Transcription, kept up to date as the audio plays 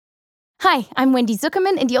Hi, I'm Wendy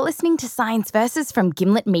Zuckerman, and you're listening to Science Versus from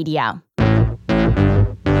Gimlet Media.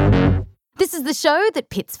 This is the show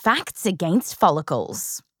that pits facts against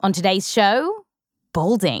follicles. On today's show,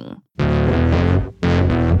 balding.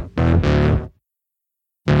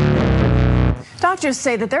 Doctors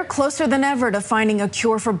say that they're closer than ever to finding a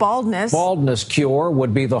cure for baldness. Baldness cure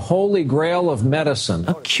would be the holy grail of medicine.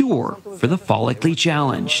 A cure for the follically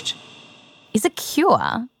challenged. Is a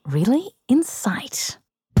cure really in sight?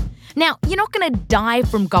 Now, you're not going to die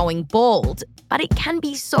from going bald, but it can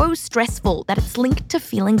be so stressful that it's linked to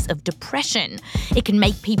feelings of depression. It can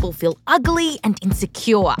make people feel ugly and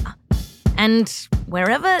insecure. And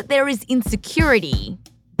wherever there is insecurity,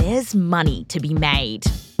 there's money to be made.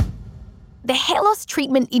 The hair loss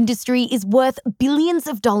treatment industry is worth billions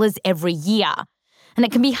of dollars every year, and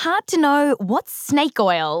it can be hard to know what's snake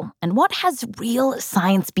oil and what has real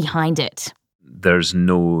science behind it. There's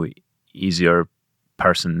no easier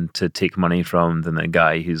person to take money from than a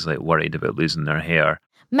guy who's worried about losing their hair.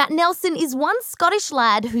 Matt Nelson is one Scottish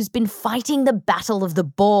lad who's been fighting the battle of the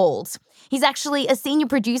bald. He's actually a senior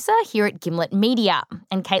producer here at Gimlet Media.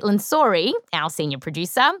 And Caitlin Sori, our senior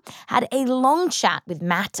producer, had a long chat with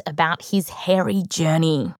Matt about his hairy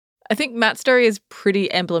journey. I think Matt's story is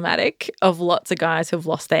pretty emblematic of lots of guys who've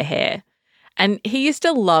lost their hair. And he used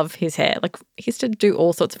to love his hair. He used to do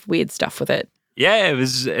all sorts of weird stuff with it. Yeah, it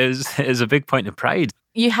was a big point of pride.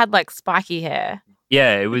 You had spiky hair.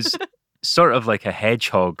 Yeah, it was sort of like a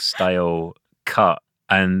hedgehog style cut.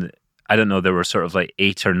 And I don't know, there were sort of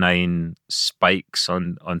 8 or 9 spikes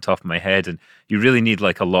on top of my head. And you really need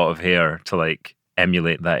a lot of hair to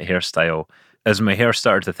emulate that hairstyle. As my hair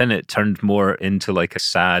started to thin, it turned more into a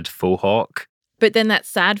sad faux hawk. But then that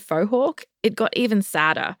sad faux hawk, it got even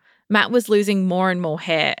sadder. Matt was losing more and more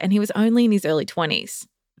hair, and he was only in his early 20s.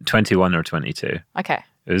 21 or 22. Okay.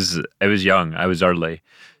 It was young. I was early.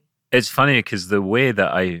 It's funny because the way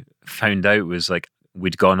that I found out was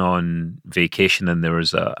we'd gone on vacation and there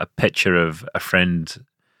was a picture of a friend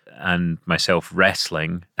and myself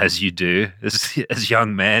wrestling, as you do as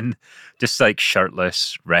young men, just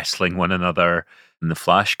shirtless, wrestling one another. And the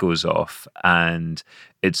flash goes off and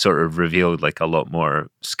it sort of revealed a lot more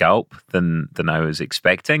scalp than I was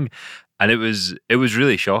expecting. And it was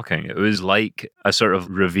really shocking. It was like a sort of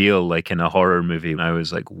reveal in a horror movie. And I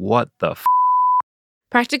was like, what the f***?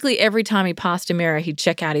 Practically every time he passed a mirror, he'd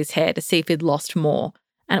check out his hair to see if he'd lost more.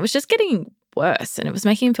 And it was just getting worse and it was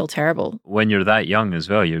making him feel terrible. When you're that young as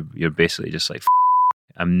well, you're basically just like,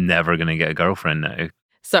 I'm never going to get a girlfriend now.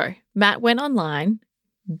 So Matt went online,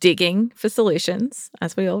 digging for solutions,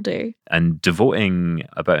 as we all do. And devoting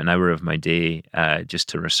about an hour of my day just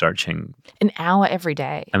to researching. An hour every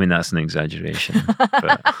day. I mean, that's an exaggeration.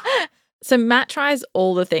 But... So Matt tries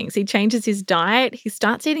all the things. He changes his diet. He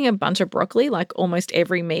starts eating a bunch of broccoli almost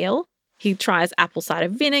every meal. He tries apple cider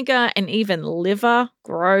vinegar and even liver.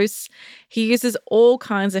 Gross. He uses all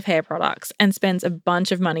kinds of hair products and spends a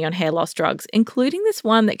bunch of money on hair loss drugs, including this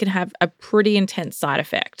one that can have a pretty intense side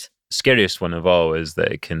effect. Scariest one of all is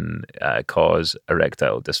that it can cause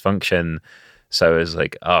erectile dysfunction. So I was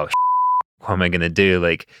like, oh, what am I going to do?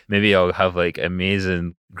 Maybe I'll have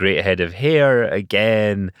amazing, great head of hair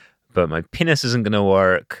again, but my penis isn't going to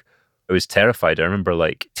work. I was terrified. I remember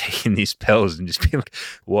taking these pills and just being like,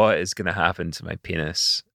 what is going to happen to my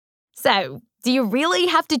penis? So, do you really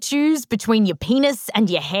have to choose between your penis and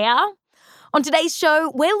your hair? On today's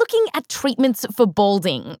show, we're looking at treatments for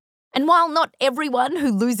balding. And while not everyone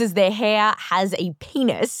who loses their hair has a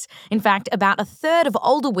penis, in fact, about a third of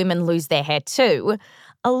older women lose their hair too,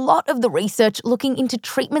 a lot of the research looking into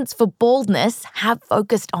treatments for baldness have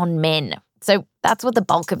focused on men. So that's what the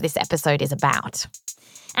bulk of this episode is about.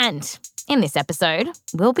 And in this episode,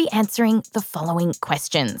 we'll be answering the following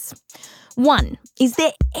questions. 1, is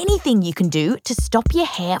there anything you can do to stop your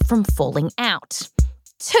hair from falling out?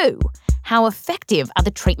 2, how effective are the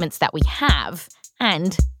treatments that we have?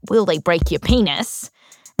 And will they break your penis?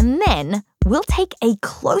 And then we'll take a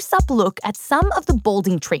close-up look at some of the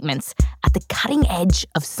balding treatments at the cutting edge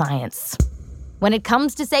of science. When it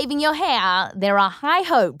comes to saving your hair, there are high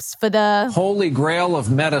hopes for the holy grail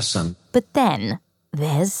of medicine. But then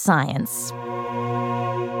there's science.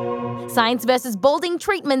 Science versus balding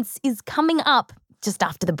treatments is coming up just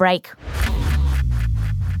after the break.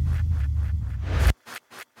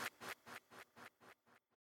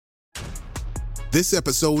 This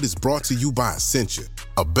episode is brought to you by Essentia.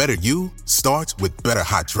 A better you starts with better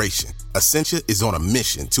hydration. Essentia is on a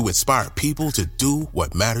mission to inspire people to do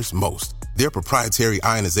what matters most. Their proprietary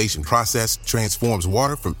ionization process transforms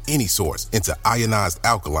water from any source into ionized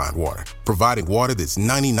alkaline water, providing water that's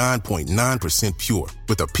 99.9% pure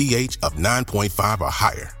with a pH of 9.5 or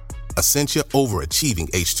higher. Essentia Overachieving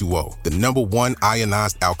H2O, the #1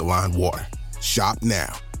 ionized alkaline water. Shop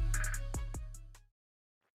now.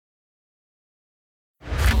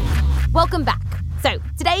 Welcome back. So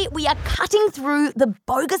today we are cutting through the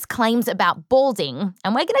bogus claims about balding,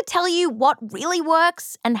 and we're going to tell you what really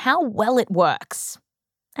works and how well it works.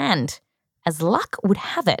 And as luck would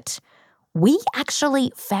have it, we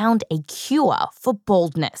actually found a cure for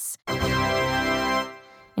baldness.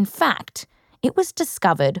 In fact, it was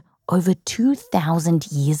discovered over 2,000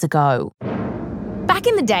 years ago. Back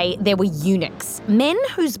in the day, there were eunuchs, men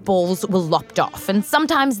whose balls were lopped off, and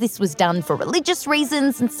sometimes this was done for religious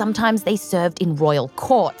reasons and sometimes they served in royal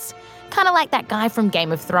courts. Kind of like that guy from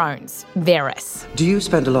Game of Thrones, Varys. Do you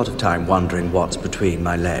spend a lot of time wondering what's between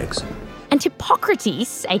my legs? And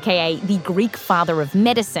Hippocrates, aka the Greek father of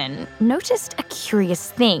medicine, noticed a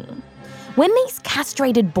curious thing. When these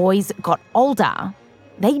castrated boys got older,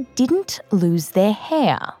 they didn't lose their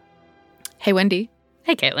hair. Hey, Wendy.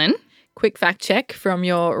 Hey, Caitlin. Quick fact check from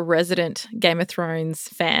your resident Game of Thrones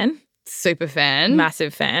fan. Super fan.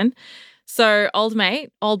 Massive fan. So, old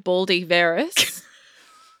baldy Varys.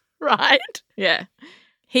 Right? Yeah.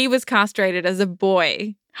 He was castrated as a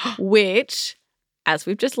boy, which, as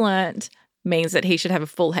we've just learnt, means that he should have a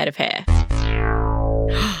full head of hair.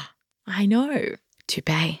 I know.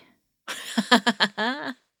 Toupee.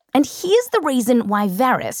 And here's the reason why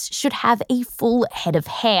Varys should have a full head of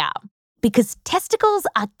hair. Because testicles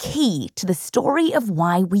are key to the story of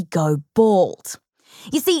why we go bald.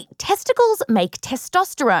 You see, testicles make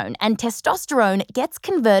testosterone, and testosterone gets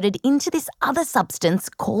converted into this other substance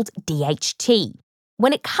called DHT.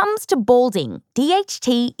 When it comes to balding,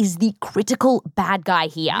 DHT is the critical bad guy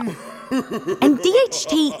here. And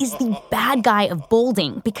DHT is the bad guy of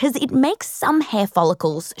balding because it makes some hair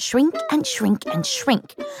follicles shrink and shrink and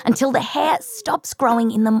shrink until the hair stops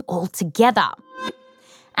growing in them altogether.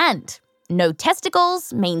 And no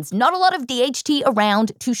testicles means not a lot of DHT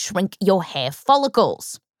around to shrink your hair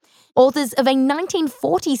follicles. Authors of a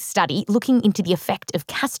 1940s study looking into the effect of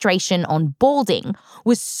castration on balding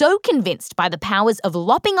were so convinced by the powers of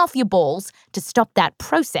lopping off your balls to stop that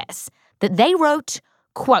process that they wrote,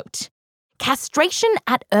 quote, "Castration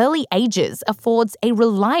at early ages affords a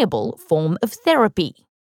reliable form of therapy."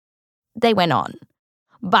 They went on,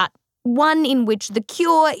 but one in which the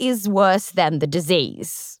cure is worse than the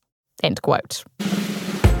disease. End quote.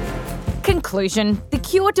 Conclusion: the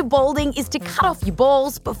cure to balding is to cut off your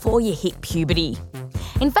balls before you hit puberty.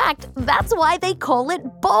 In fact, that's why they call it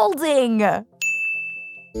balding.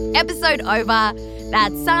 Episode over.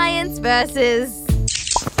 That's science versus...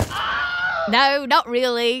 No, not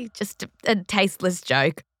really. Just a tasteless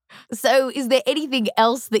joke. So is there anything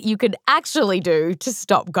else that you can actually do to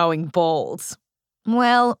stop going bald?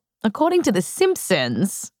 Well, according to The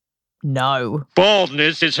Simpsons, no.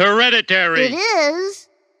 Baldness is hereditary. It is.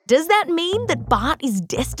 Does that mean that Bart is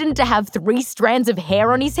destined to have 3 strands of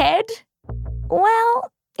hair on his head?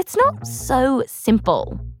 Well, it's not so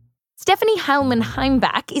simple. Stephanie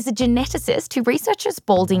Heilmann-Heimbach is a geneticist who researches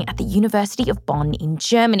balding at the University of Bonn in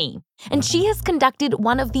Germany, and she has conducted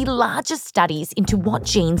one of the largest studies into what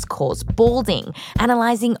genes cause balding,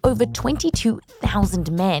 analysing over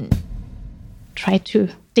 22,000 men. Try to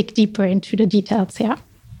dig deeper into the details, yeah.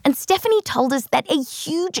 And Stephanie told us that a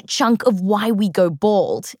huge chunk of why we go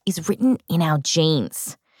bald is written in our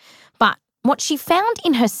genes. But what she found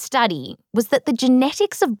in her study was that the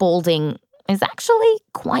genetics of balding is actually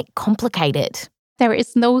quite complicated. There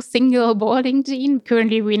is no single balding gene.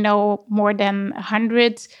 Currently, we know more than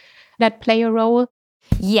 100 that play a role.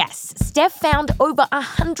 Yes, Steph found over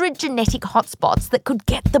 100 genetic hotspots that could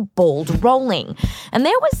get the bald rolling. And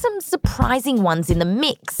there were some surprising ones in the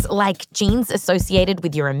mix, like genes associated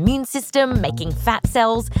with your immune system, making fat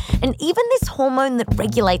cells, and even this hormone that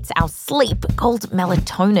regulates our sleep called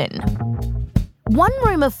melatonin. One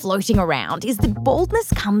rumour floating around is that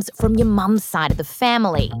baldness comes from your mum's side of the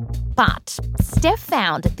family. But Steph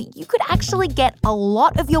found that you could actually get a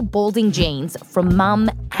lot of your balding genes from mum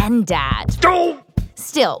and dad.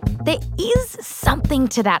 Still, there is something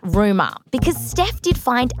to that rumour because Steph did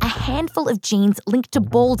find a handful of genes linked to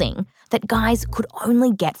balding that guys could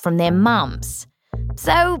only get from their mums.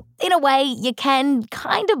 So, in a way, you can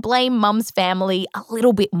kind of blame mum's family a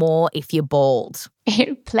little bit more if you're bald.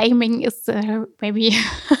 Blaming is maybe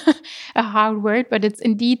a hard word, but it's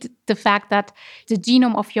indeed the fact that the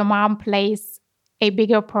genome of your mom plays a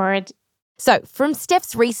bigger part. So, from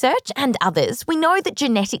Steph's research and others, we know that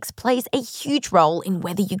genetics plays a huge role in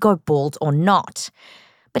whether you go bald or not.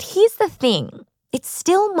 But here's the thing, it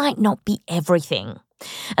still might not be everything.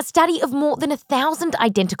 A study of more than 1,000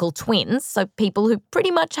 identical twins, so people who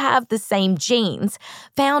pretty much have the same genes,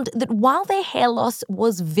 found that while their hair loss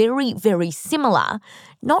was very, very similar,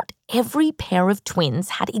 not every pair of twins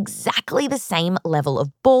had exactly the same level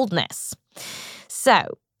of baldness.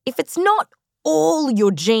 So, if it's not all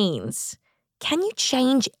your genes, can you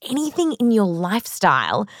change anything in your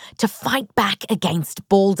lifestyle to fight back against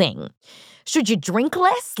balding? Should you drink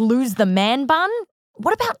less, lose the man bun?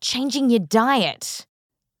 What about changing your diet?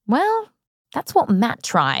 Well, that's what Matt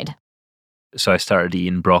tried. So I started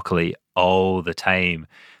eating broccoli all the time.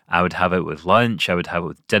 I would have it with lunch, I would have it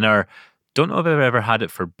with dinner. Don't know if I've ever had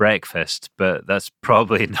it for breakfast, but that's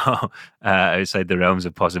probably not outside the realms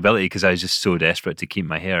of possibility because I was just so desperate to keep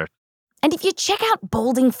my hair. And if you check out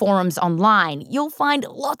balding forums online, you'll find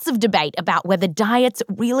lots of debate about whether diets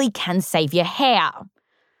really can save your hair.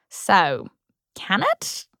 So, can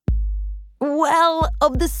it? Well,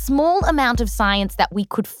 of the small amount of science that we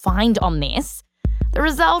could find on this, the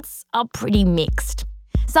results are pretty mixed.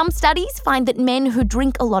 Some studies find that men who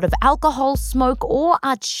drink a lot of alcohol, smoke, or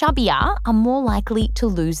are chubbier are more likely to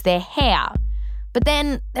lose their hair. But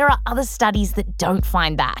then there are other studies that don't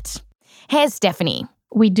find that. Here's Stephanie.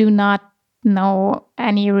 We do not know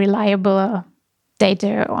any reliable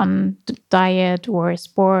data on diet or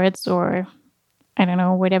sports or, I don't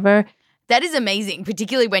know, whatever. That is amazing,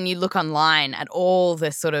 particularly when you look online at all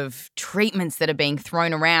the sort of treatments that are being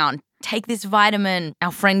thrown around. Take this vitamin.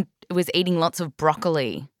 Our friend was eating lots of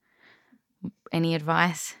broccoli. Any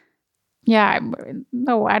advice? Yeah,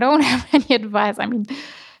 no, I don't have any advice. I mean,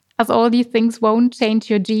 as all these things won't change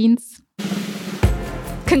your genes.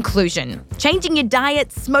 Conclusion. Changing your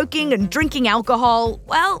diet, smoking and drinking alcohol,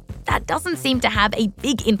 well, that doesn't seem to have a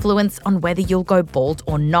big influence on whether you'll go bald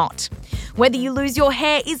or not. Whether you lose your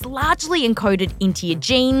hair is largely encoded into your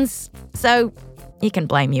genes, so you can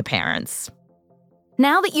blame your parents.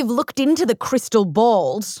 Now that you've looked into the crystal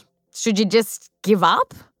balls, should you just give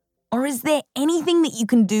up? Or is there anything that you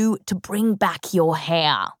can do to bring back your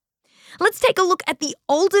hair? Let's take a look at the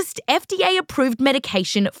oldest FDA-approved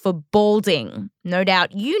medication for balding. No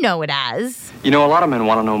doubt you know it as... You know, a lot of men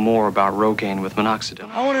want to know more about Rogaine with minoxidil.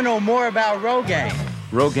 I want to know more about Rogaine.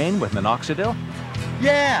 Rogaine with minoxidil?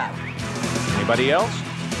 Yeah. Anybody else?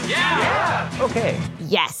 Yeah. Okay.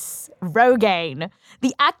 Yes, Rogaine.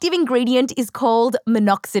 The active ingredient is called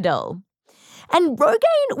minoxidil. And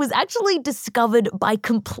Rogaine was actually discovered by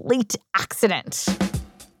complete accident.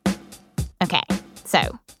 Okay,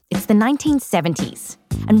 so... it's the 1970s,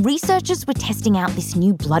 and researchers were testing out this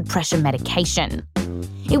new blood pressure medication.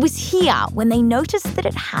 It was here when they noticed that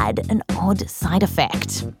it had an odd side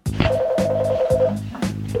effect.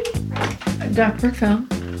 Dr.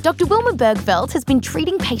 Bergfeld. Dr. Wilma Bergfeld has been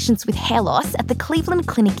treating patients with hair loss at the Cleveland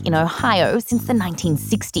Clinic in Ohio since the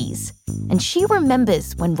 1960s, and she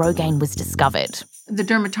remembers when Rogaine was discovered. The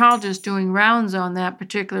dermatologist doing rounds on that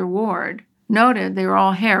particular ward noted they were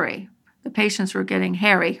all hairy. The patients were getting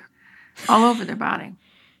hairy all over their body.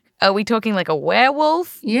 Are we talking like a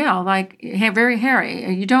werewolf? Yeah, like very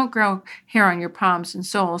hairy. You don't grow hair on your palms and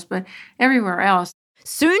soles, but everywhere else.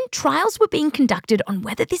 Soon, trials were being conducted on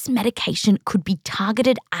whether this medication could be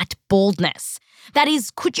targeted at baldness. That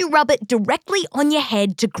is, could you rub it directly on your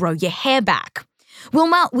head to grow your hair back?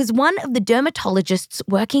 Wilma was one of the dermatologists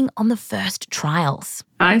working on the first trials.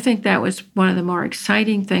 I think that was one of the more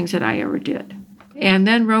exciting things that I ever did. And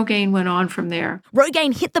then Rogaine went on from there.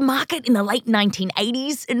 Rogaine hit the market in the late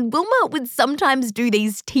 1980s, and Wilma would sometimes do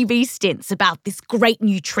these TV stints about this great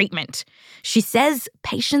new treatment. She says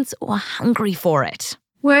patients were hungry for it.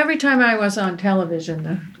 Well, every time I was on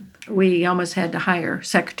television, we almost had to hire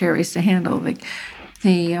secretaries to handle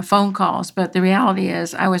the phone calls, but the reality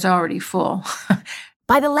is I was already full.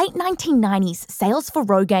 By the late 1990s, sales for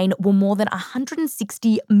Rogaine were more than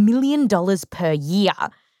 $160 million per year.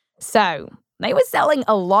 So... they were selling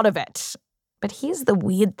a lot of it. But here's the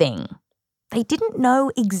weird thing. They didn't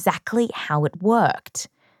know exactly how it worked.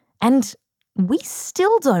 And we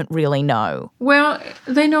still don't really know. Well,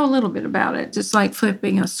 they know a little bit about it. It's like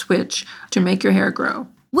flipping a switch to make your hair grow.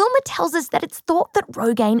 Wilma tells us that it's thought that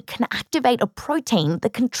Rogaine can activate a protein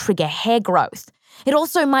that can trigger hair growth. It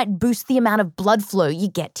also might boost the amount of blood flow you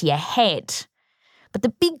get to your head. But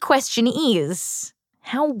the big question is,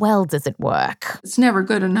 how well does it work? It's never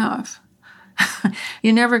good enough.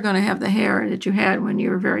 You're never going to have the hair that you had when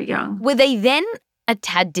you were very young. Were they then a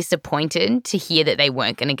tad disappointed to hear that they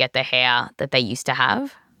weren't going to get the hair that they used to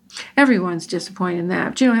have? Everyone's disappointed in that.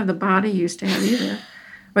 But you don't have the body you used to have either,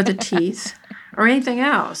 or the teeth, or anything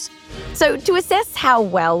else. So to assess how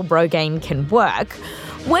well Rogaine can work,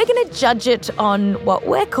 we're going to judge it on what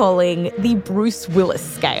we're calling the Bruce Willis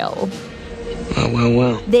scale.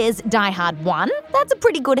 Well. There's Die Hard 1. That's a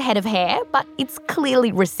pretty good head of hair, but it's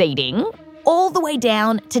clearly receding. All the way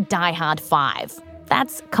down to Die Hard 5.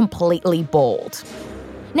 That's completely bald.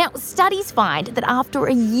 Now, studies find that after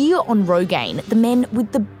a year on Rogaine, the men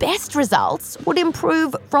with the best results would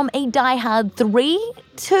improve from a Die Hard 3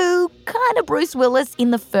 to kind of Bruce Willis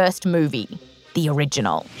in the first movie, the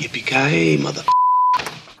original. Yippee-ki-yay, mother.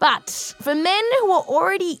 But for men who are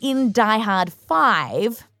already in Die Hard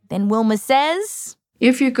 5, then Wilma says,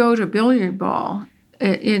 If you go to billiard ball,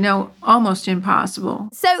 almost impossible.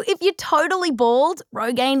 So if you're totally bald,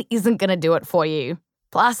 Rogaine isn't going to do it for you.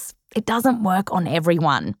 Plus, it doesn't work on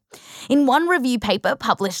everyone. In one review paper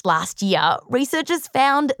published last year, researchers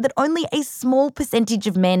found that only a small percentage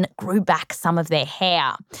of men grew back some of their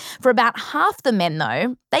hair. For about half the men,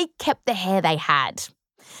 though, they kept the hair they had.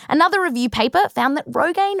 Another review paper found that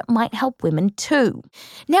Rogaine might help women too.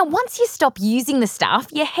 Now, once you stop using the stuff,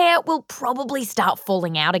 your hair will probably start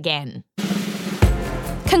falling out again.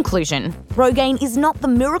 Conclusion: Rogaine is not the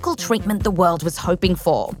miracle treatment the world was hoping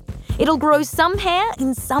for. It'll grow some hair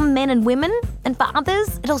in some men and women, and for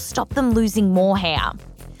others, it'll stop them losing more hair.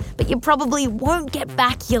 But you probably won't get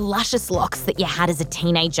back your luscious locks that you had as a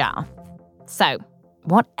teenager. So,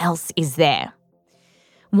 what else is there?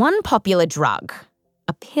 One popular drug,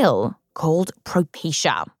 a pill called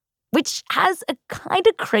Propecia, which has a kind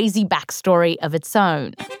of crazy backstory of its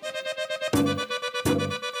own.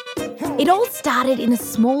 It all started in a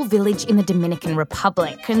small village in the Dominican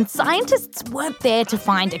Republic, and scientists weren't there to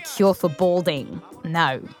find a cure for balding.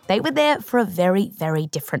 No, they were there for a very, very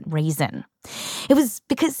different reason. It was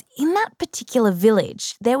because in that particular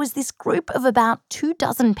village, there was this group of about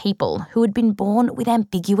 24 people who had been born with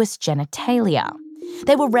ambiguous genitalia.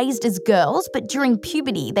 They were raised as girls, but during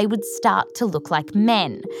puberty, they would start to look like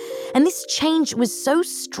men. And this change was so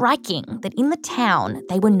striking that in the town,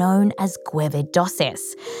 they were known as Guevedoses,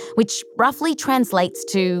 which roughly translates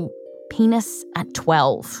to penis at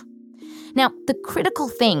 12. Now, the critical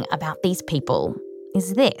thing about these people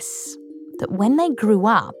is this, that when they grew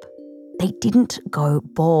up, they didn't go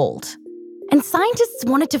bald. And scientists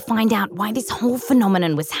wanted to find out why this whole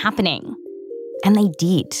phenomenon was happening. And they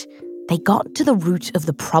did. They got to the root of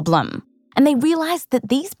the problem, and they realised that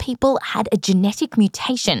these people had a genetic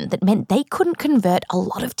mutation that meant they couldn't convert a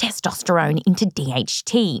lot of testosterone into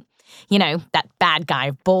DHT. You know, that bad guy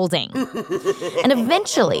of balding. And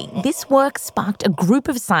eventually, this work sparked a group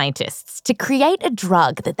of scientists to create a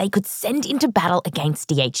drug that they could send into battle against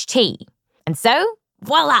DHT. And so,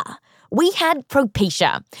 voila! We had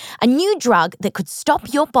Propecia, a new drug that could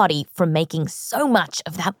stop your body from making so much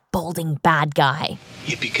of that balding bad guy.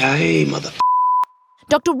 Yippee-ki-yay, mother.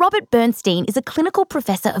 Dr. Robert Bernstein is a clinical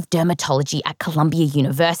professor of dermatology at Columbia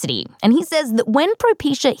University, and he says that when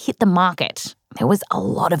Propecia hit the market, there was a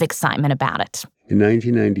lot of excitement about it. In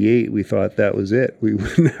 1998, we thought that was it. We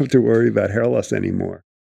wouldn't have to worry about hair loss anymore.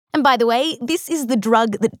 And by the way, this is the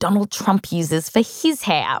drug that Donald Trump uses for his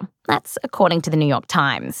hair. That's according to the New York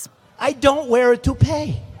Times. I don't wear a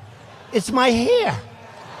toupee. It's my hair.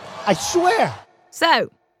 I swear.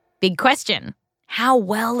 So, big question. How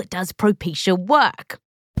well does Propecia work?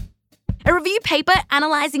 A review paper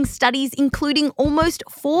analysing studies including almost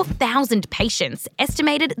 4,000 patients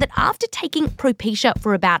estimated that after taking Propecia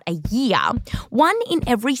for about a year, 1 in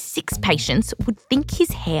every 6 patients would think his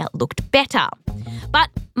hair looked better. But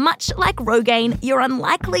much like Rogaine, you're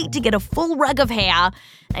unlikely to get a full rug of hair,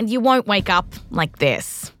 and you won't wake up like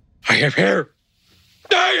this. I have hair.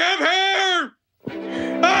 I have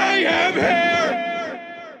hair. I have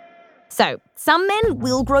hair. So, some men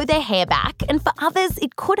will grow their hair back, and for others,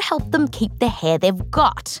 it could help them keep the hair they've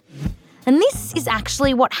got. And this is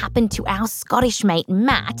actually what happened to our Scottish mate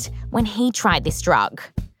Matt when he tried this drug.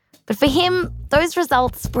 But for him, those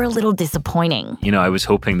results were a little disappointing. You know, I was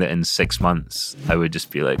hoping that in 6 months, I would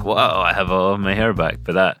just be like, wow, I have all of my hair back.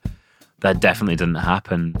 But that definitely didn't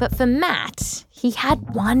happen. But for Matt, he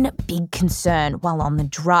had one big concern while on the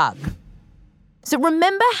drug. So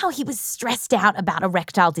remember how he was stressed out about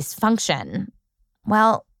erectile dysfunction?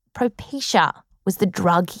 Well, Propecia was the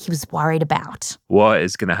drug he was worried about. What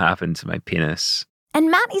is going to happen to my penis? And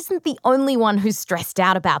Matt isn't the only one who's stressed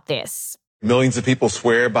out about this. Millions of people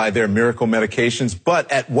swear by their miracle medications,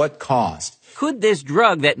 but at what cost? Could this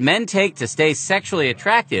drug that men take to stay sexually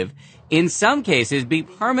attractive in some cases be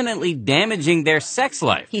permanently damaging their sex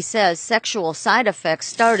life? He says sexual side effects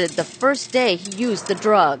started the first day he used the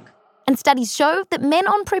drug. And studies show that men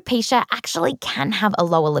on Propecia actually can have a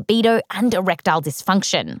lower libido and erectile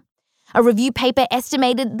dysfunction. A review paper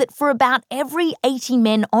estimated that for about every 80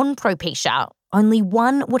 men on Propecia, only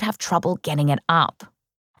 1 would have trouble getting it up.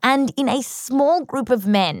 And in a small group of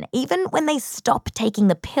men, even when they stop taking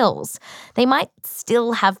the pills, they might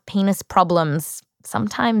still have penis problems,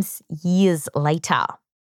 sometimes years later.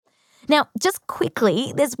 Now, just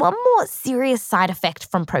quickly, there's one more serious side effect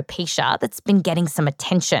from Propecia that's been getting some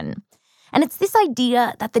attention. And it's this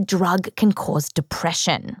idea that the drug can cause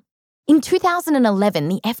depression. In 2011,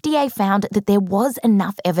 the FDA found that there was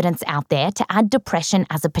enough evidence out there to add depression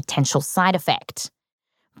as a potential side effect.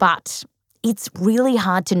 But it's really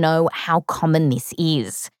hard to know how common this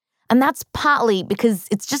is. And that's partly because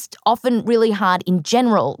it's just often really hard in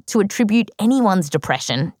general to attribute anyone's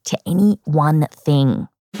depression to any one thing.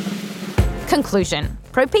 Conclusion: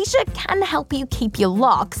 Propecia can help you keep your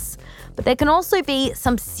locks, but there can also be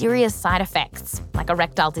some serious side effects like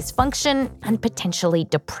erectile dysfunction and potentially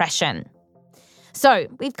depression. So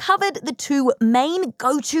we've covered the two main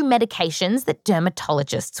go-to medications that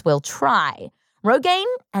dermatologists will try, Rogaine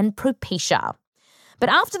and Propecia. But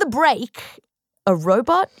after the break, a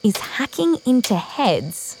robot is hacking into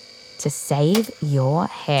heads to save your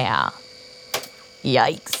hair.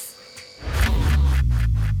 Yikes.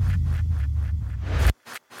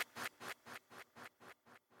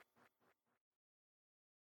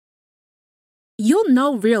 You'll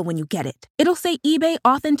know real when you get it. It'll say eBay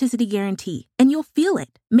Authenticity Guarantee, and you'll feel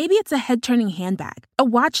it. Maybe it's a head-turning handbag, a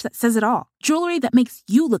watch that says it all, jewelry that makes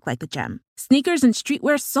you look like the gem, sneakers and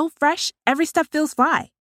streetwear so fresh, every step feels fly.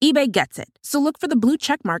 eBay gets it, so look for the blue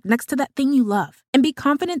check mark next to that thing you love, and be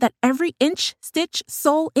confident that every inch, stitch,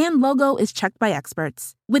 sole, and logo is checked by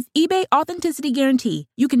experts. With eBay Authenticity Guarantee,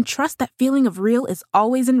 you can trust that feeling of real is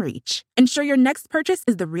always in reach. Ensure your next purchase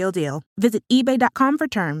is the real deal. Visit eBay.com for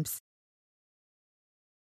terms.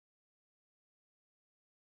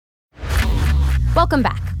 Welcome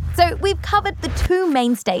back. So we've covered the two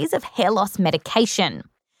mainstays of hair loss medication.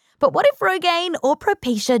 But what if Rogaine or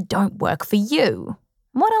Propecia don't work for you?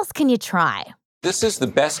 What else can you try? This is the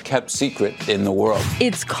best kept secret in the world.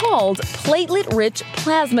 It's called platelet-rich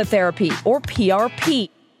plasma therapy, or PRP.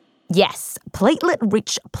 Yes,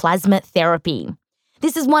 platelet-rich plasma therapy.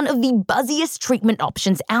 This is one of the buzziest treatment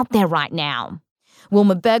options out there right now.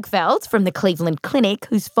 Wilma Bergfeld from the Cleveland Clinic,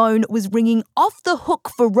 whose phone was ringing off the hook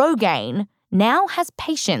for Rogaine, now has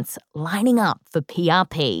patients lining up for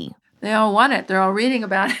PRP. They all want it. They're all reading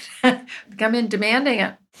about it. Come in demanding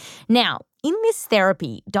it. Now, in this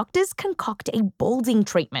therapy, doctors concoct a balding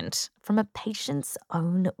treatment from a patient's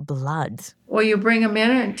own blood. Or you bring them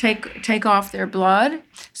in and take off their blood,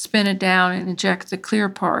 spin it down, and inject the clear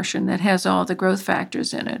portion that has all the growth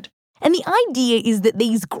factors in it. And the idea is that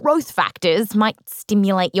these growth factors might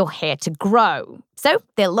stimulate your hair to grow. So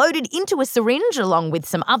they're loaded into a syringe along with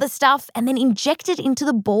some other stuff and then injected into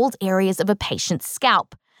the bald areas of a patient's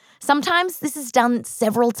scalp. Sometimes this is done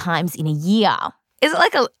several times in a year. Is it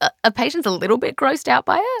like a patient's a little bit grossed out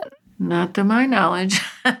by it? Not to my knowledge.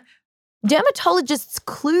 Dermatologists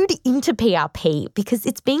clued into PRP because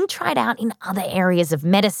it's being tried out in other areas of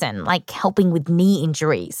medicine, like helping with knee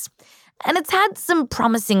injuries. And it's had some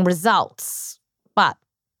promising results. But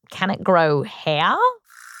can it grow hair?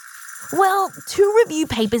 Well, 2 review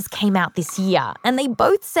papers came out this year, and they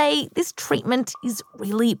both say this treatment is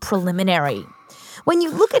really preliminary. When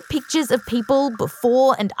you look at pictures of people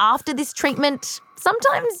before and after this treatment,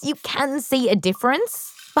 sometimes you can see a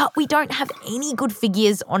difference, but we don't have any good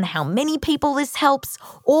figures on how many people this helps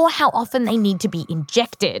or how often they need to be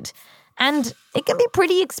injected. And it can be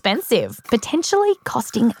pretty expensive, potentially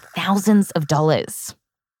costing thousands of dollars.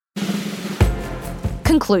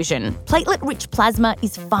 Conclusion: platelet-rich plasma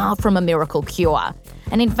is far from a miracle cure.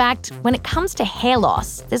 And in fact, when it comes to hair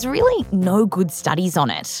loss, there's really no good studies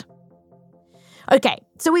on it. Okay,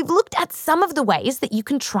 so we've looked at some of the ways that you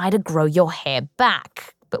can try to grow your hair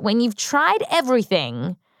back. But when you've tried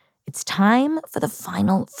everything, it's time for the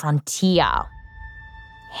final frontier: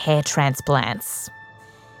 hair transplants.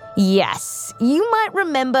 Yes, you might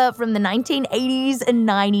remember from the 1980s and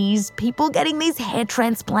 90s people getting these hair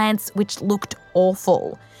transplants which looked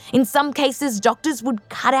awful. In some cases, doctors would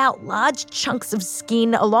cut out large chunks of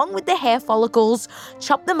skin along with the hair follicles,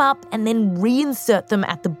 chop them up, and then reinsert them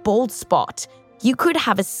at the bald spot. You could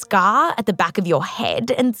have a scar at the back of your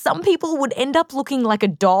head, and some people would end up looking like a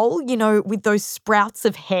doll, with those sprouts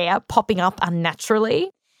of hair popping up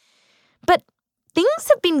unnaturally. But things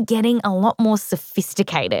have been getting a lot more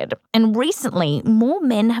sophisticated, and recently more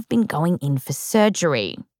men have been going in for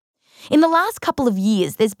surgery. In the last couple of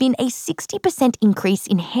years, there's been a 60% increase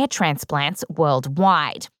in hair transplants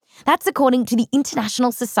worldwide. That's according to the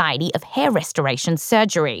International Society of Hair Restoration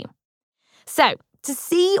Surgery. So, to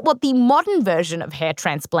see what the modern version of hair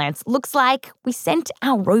transplants looks like, we sent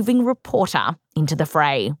our roving reporter into the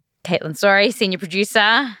fray. Caitlin Story, senior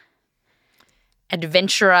producer.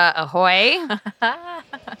 Adventurer ahoy.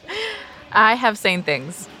 I have seen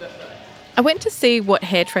things. I went to see what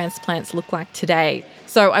hair transplants look like today.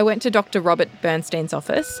 So I went to Dr. Robert Bernstein's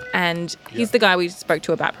office, and he's the guy we spoke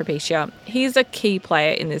to about Propecia. He's a key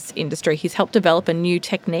player in this industry. He's helped develop a new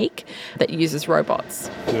technique that uses robots.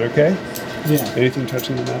 Is it okay? Yeah. Anything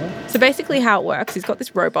touching the metal? So basically how it works, he's got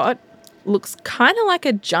this robot, looks kind of like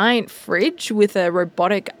a giant fridge with a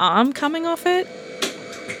robotic arm coming off it.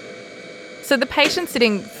 So the patient's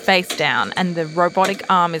sitting face down and the robotic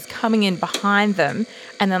arm is coming in behind them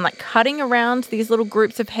and then like cutting around these little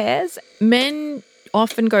groups of hairs. Men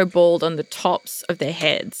often go bald on the tops of their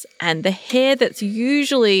heads, and the hair that's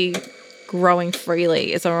usually growing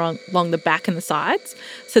freely is along the back and the sides.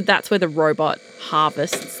 So that's where the robot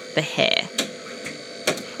harvests the hair.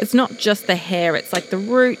 It's not just the hair, it's like the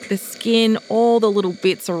root, the skin, all the little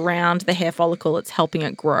bits around the hair follicle that's helping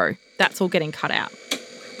it grow. That's all getting cut out.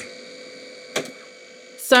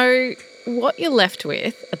 So what you're left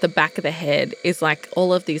with at the back of the head is like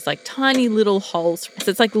all of these like tiny little holes. So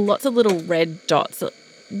it's like lots of little red dots. It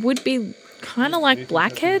would be kind of like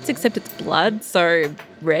blackheads, except it's blood. So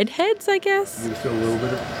redheads, I guess. You feel a little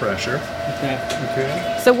bit of pressure.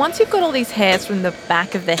 Okay. So once you've got all these hairs from the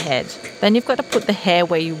back of the head, then you've got to put the hair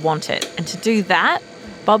where you want it. And to do that,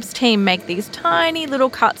 Bob's team make these tiny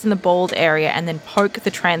little cuts in the bald area and then poke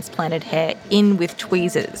the transplanted hair in with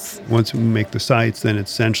tweezers. Once we make the sites, then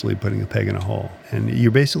it's essentially putting a peg in a hole. And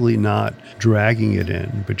you're basically not dragging it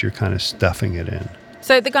in, but you're kind of stuffing it in.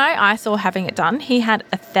 So the guy I saw having it done, he had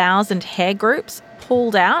 1,000 hair groups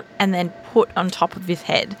pulled out and then put on top of his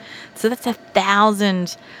head. So that's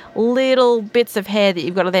 1,000 little bits of hair that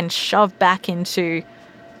you've got to then shove back into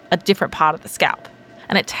a different part of the scalp.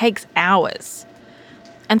 And it takes hours.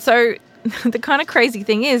 And so the kind of crazy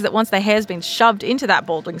thing is that once the hair's been shoved into that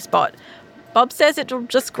balding spot, Bob says it'll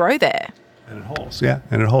just grow there. And it holds. Yeah,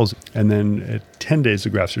 and it holds. And then at 10 days, the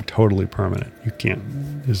grafts are totally permanent. You can't,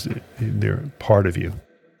 they're part of you.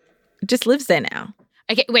 It just lives there now.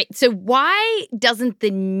 Okay, wait, so why doesn't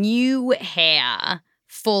the new hair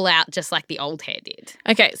fall out just like the old hair did?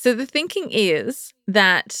 Okay, so the thinking is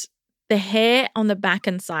that the hair on the back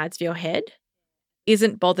and sides of your head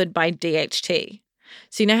isn't bothered by DHT.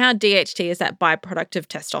 So you know how DHT is that byproduct of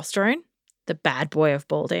testosterone, the bad boy of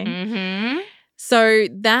balding? Mm-hmm. So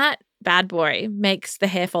that bad boy makes the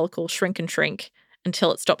hair follicle shrink and shrink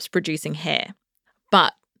until it stops producing hair.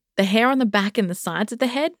 But the hair on the back and the sides of the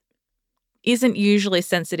head isn't usually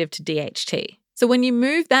sensitive to DHT. So when you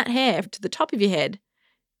move that hair to the top of your head,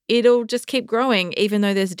 it'll just keep growing even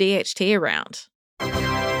though there's DHT around.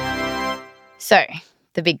 So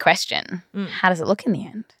the big question, how does it look in the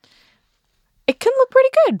end? It can look pretty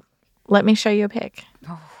good. Let me show you a pic.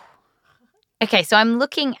 Oh. Okay, so I'm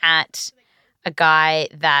looking at a guy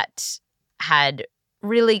that had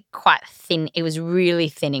really quite thin, it was really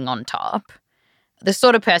thinning on top. The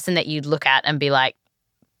sort of person that you'd look at and be like,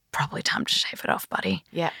 probably time to shave it off, buddy.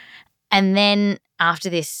 Yeah. And then after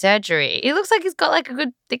this surgery, it looks like he's got like a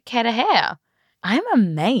good thick head of hair. I'm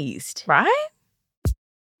amazed. Right?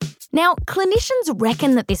 Now, clinicians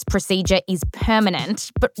reckon that this procedure is permanent,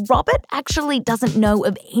 but Robert actually doesn't know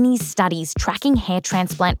of any studies tracking hair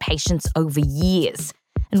transplant patients over years.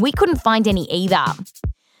 And we couldn't find any either.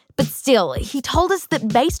 But still, he told us that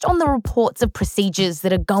based on the reports of procedures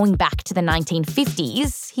that are going back to the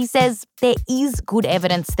 1950s, he says there is good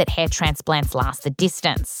evidence that hair transplants last the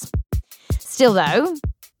distance. Still though,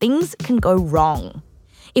 things can go wrong.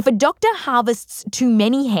 If a doctor harvests too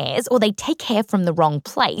many hairs or they take hair from the wrong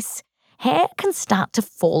place, hair can start to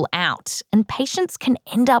fall out and patients can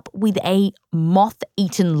end up with a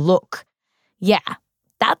moth-eaten look. Yeah,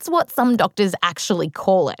 that's what some doctors actually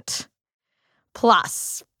call it.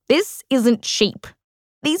 Plus, this isn't cheap.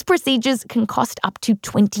 These procedures can cost up to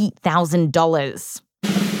 $20,000.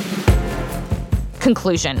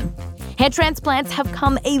 Conclusion. Hair transplants have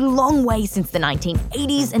come a long way since the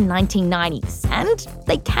 1980s and 1990s, and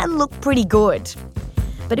they can look pretty good.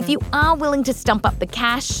 But if you are willing to stump up the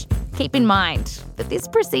cash, keep in mind that this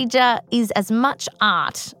procedure is as much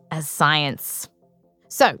art as science.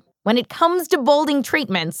 So, when it comes to balding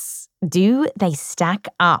treatments, do they stack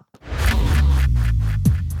up?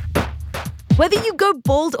 Whether you go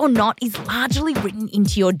bald or not is largely written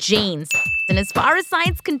into your genes. And as far as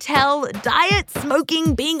science can tell, diet,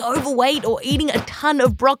 smoking, being overweight, or eating a ton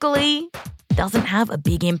of broccoli doesn't have a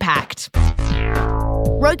big impact.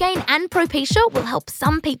 Rogaine and Propecia will help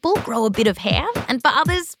some people grow a bit of hair, and for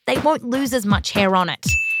others, they won't lose as much hair on it.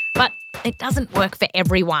 But it doesn't work for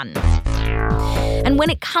everyone. And when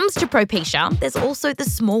it comes to Propecia, there's also the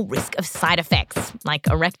small risk of side effects, like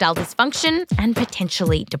erectile dysfunction and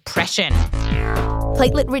potentially depression.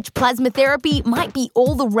 Platelet-rich plasma therapy might be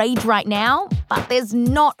all the rage right now, but there's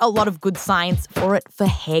not a lot of good science for it for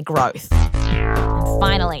hair growth. And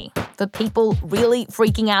finally, for people really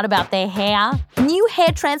freaking out about their hair, new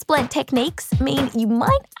hair transplant techniques mean you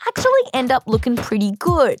might actually end up looking pretty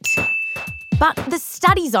good. But the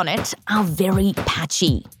studies on it are very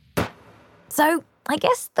patchy. So I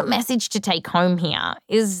guess the message to take home here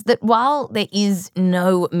is that while there is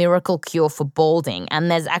no miracle cure for balding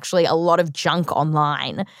and there's actually a lot of junk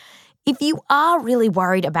online, if you are really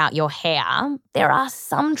worried about your hair, there are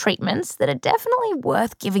some treatments that are definitely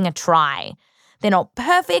worth giving a try. They're not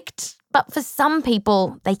perfect, but for some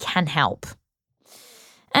people, they can help.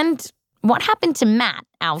 And what happened to Matt,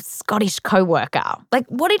 our Scottish co-worker? Like,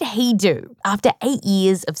 what did he do after 8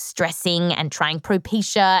 years of stressing and trying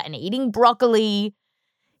Propecia and eating broccoli?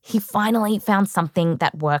 He finally found something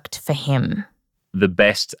that worked for him. The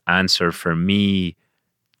best answer for me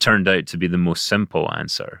turned out to be the most simple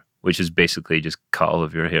answer, which is basically just cut all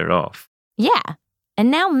of your hair off. Yeah, and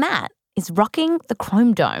now Matt is rocking the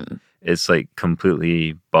Chrome Dome. It's like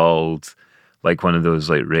completely bald, like one of those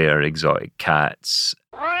like rare exotic cats.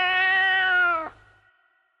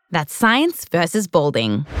 That's Science versus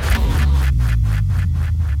Balding.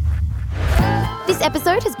 This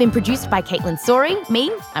episode has been produced by Caitlin Sori,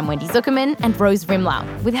 me, I'm Wendy Zuckerman, and Rose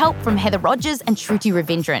Rimler, with help from Heather Rogers and Shruti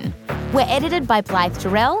Ravindran. We're edited by Blythe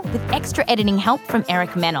Terrell, with extra editing help from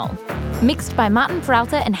Eric Mennel. Mixed by Martin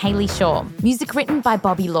Peralta and Hayley Shaw. Music written by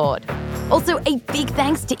Bobby Lord. Also, a big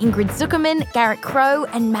thanks to Ingrid Zuckerman, Garrett Crow,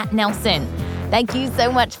 and Matt Nelson. Thank you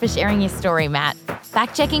so much for sharing your story, Matt.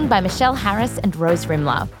 Fact-checking by Michelle Harris and Rose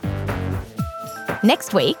Rimler.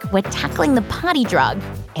 Next week, we're tackling the party drug,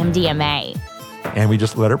 MDMA. And we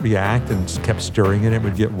just let it react and just kept stirring it. It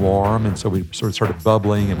would get warm, and so we sort of started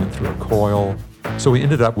bubbling and went through a coil. So we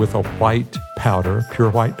ended up with a white powder, pure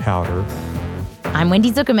white powder. I'm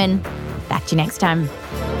Wendy Zuckerman. Back to you next time.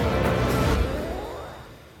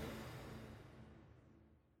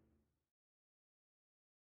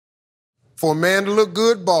 For a man to look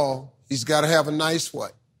good bald, he's got to have a nice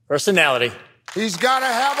what? Personality. He's got to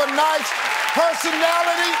have a nice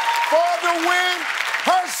personality for the win.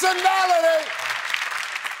 Personality.